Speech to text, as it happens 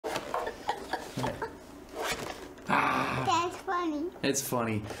It's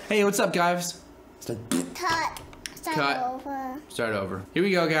funny. Hey, what's up, guys? Start over. Here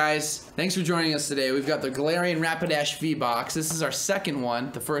we go, guys. Thanks for joining us today. We've got the Galarian Rapidash V-Box. This is our second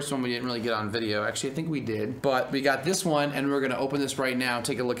one. The first one we didn't really get on video. Actually, I think we did. But we got this one, and we're going to open this right now.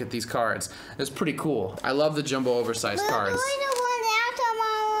 Take a look at these cards. It's pretty cool. I love the jumbo oversized cards.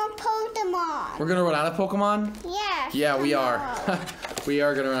 We're going to run out of Pokemon? Yes. Yeah, we are. We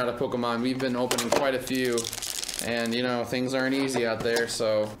are going to run out of Pokemon. We've been opening quite a few. And, you know, things aren't easy out there,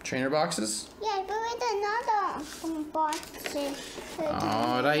 so... Trainer boxes? Yeah, but with another box.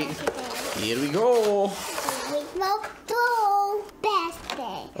 Alright, here we go. With no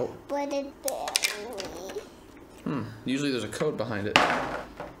basket. Oh. With a berry. Usually there's a code behind it. A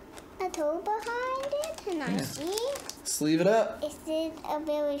code behind it? Can I see? Sleeve it up. Is it a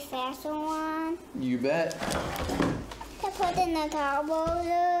very fast one? You bet. I put in the top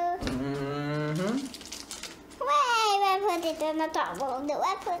loader. Wait, I put it in the top loader.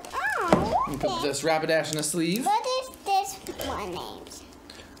 You put this Rapidash in a sleeve. What is this one named?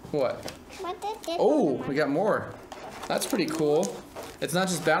 What? What is this Oh, one? we got more. That's pretty cool. It's not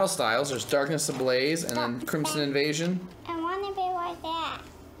just battle styles. There's Darkness Ablaze and then Crimson Invasion. I want to be like that.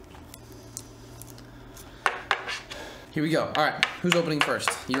 Here we go. All right, who's opening first?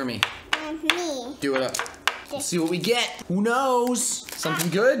 You or me? Me. Do it up. Let's see what we get. Who knows? Something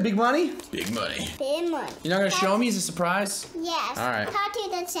good? Big money? Big money. Big money. You're not gonna show me as a surprise? Yes. All right. Talk to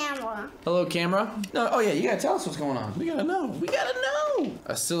the camera. Hello, camera. No. Oh yeah, you gotta tell us what's going on. We gotta know. We gotta know.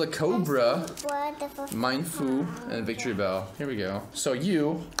 A Silicobra, Mindfu, and Victory Bell. Here we go. So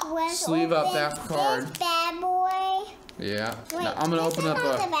you sleeve up that card. This bad boy. Yeah. Wait, now I'm gonna open up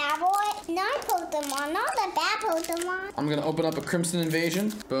the a. bad boy. Not Pokemon. Not the bad Pokemon. I'm gonna open up a Crimson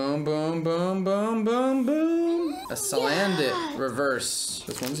Invasion. Boom, boom, boom, boom, boom, boom. A Salandit reverse.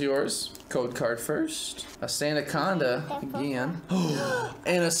 This one's yours. Code card first. A Sandaconda again.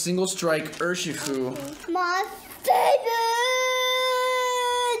 And a single strike Urshifu. My favorite.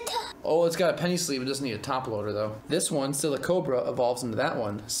 Oh, it's got a penny sleeve. It doesn't need a top loader though. This one, Silicobra, evolves into that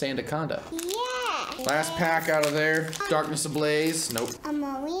one, Sandaconda. Yeah. Last pack out of there. Darkness Ablaze. Nope. A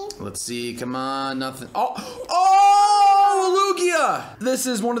Moe. Let's see. Come on. Nothing. Oh, Lugia! This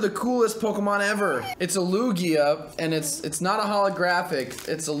is one of the coolest Pokemon ever. It's a Lugia, and it's not a holographic.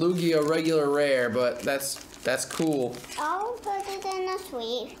 It's a Lugia regular rare, but that's cool. I'll put it in a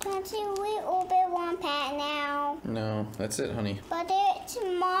sleeve. Can't we open one pack now? No, that's it, honey. But it's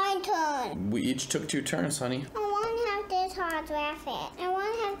my turn. We each took 2 turns, honey. I want to have this hard rapid. I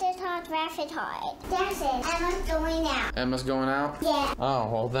want to have this hard rapid hard. That's it. Emma's going out. Emma's going out? Yeah. Oh,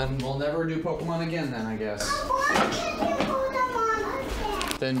 well then we'll never do Pokemon again then, I guess. I want to do Pokemon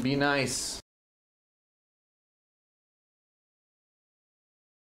again. Then be nice.